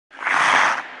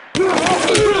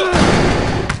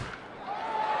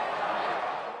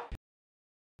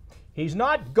He's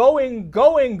not gone.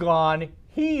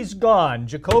 He's gone.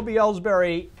 Jacoby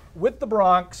Ellsbury with the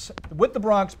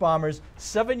Bronx Bombers,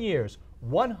 7 years,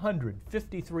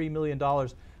 $153 million.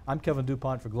 I'm Kevin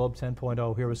Dupont for Globe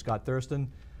 10.0. Here with Scott Thurston.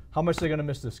 How much are they going to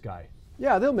miss this guy?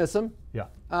 Yeah, they'll miss him. Yeah.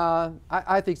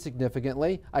 I think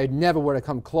significantly. I never would have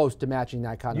come close to matching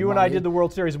that kind of money. You and I did the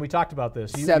World Series and we talked about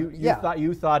this.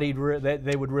 You thought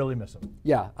they would really miss him.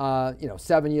 Yeah.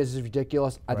 7 years is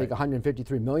ridiculous. I think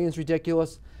 153 million is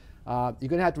ridiculous. You're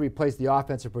going to have to replace the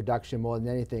offensive production more than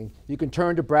anything. You can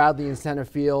turn to Bradley in center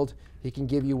field. He can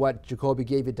give you what Jacoby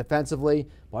gave you defensively,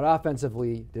 but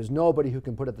offensively, there's nobody who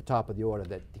can put at the top of the order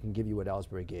that can give you what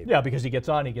Ellsbury gave you. Yeah, because he gets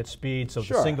on, he gets speed, so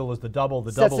Sure. the single is the double,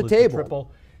 the Sets double the is table. the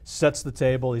triple, sets the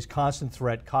table, he's constant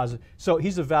threat, so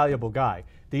he's a valuable guy.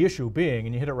 The issue being,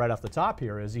 and you hit it right off the top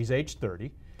here, is he's age 30.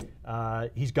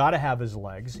 He's got to have his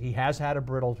legs. He has had a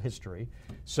brittle history.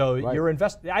 So you're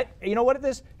investing. You know what it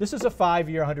is? This is a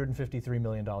 5-year, $153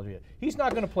 million year. He's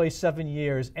not going to play 7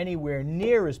 years anywhere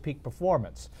near his peak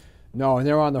performance. No, and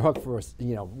they're on the hook for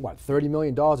 $30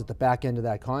 million at the back end of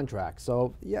that contract.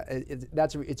 So yeah,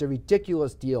 it's a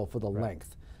ridiculous deal for the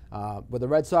length. With the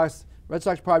Red Sox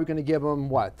probably going to give him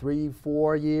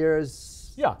 3-4 years.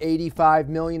 Yeah, 85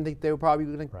 million. Think they were probably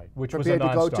going to which was a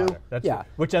non-starter.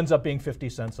 Which ends up being 50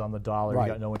 cents on the dollar. You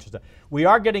got no interest. We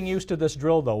are getting used to this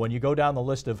drill, though. When you go down the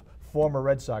list of former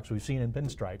Red Sox we've seen in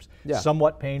pinstripes,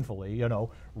 somewhat painfully.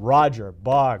 Roger,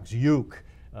 Boggs, Uke,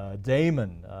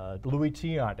 Damon, Louis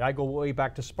Tiant. I go way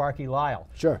back to Sparky Lyle.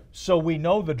 Sure. So we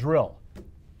know the drill.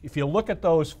 If you look at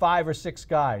those 5 or 6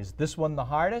 guys, this one the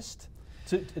hardest.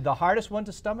 The hardest one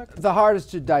to stomach? The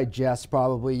hardest to digest,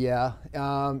 probably, yeah.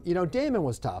 Damon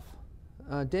was tough.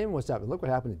 Damon was tough. Look what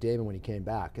happened to Damon when he came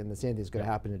back, and the same thing's going to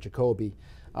happen to Jacoby.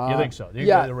 You think so?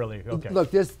 Really? Okay.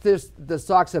 Look, the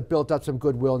Sox have built up some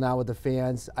goodwill now with the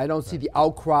fans. I don't see the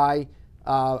outcry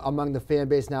among the fan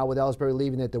base now with Ellsbury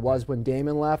leaving that there was when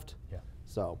Damon left. Yeah.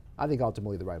 So I think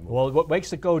ultimately the right move. Well, what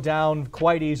makes it go down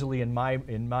quite easily, in my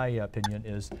opinion,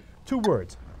 is 2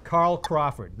 words. Carl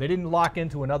Crawford. They didn't lock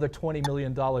into another $20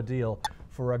 million deal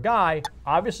for a guy,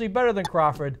 obviously better than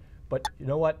Crawford, but you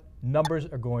know what? Numbers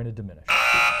are going to diminish.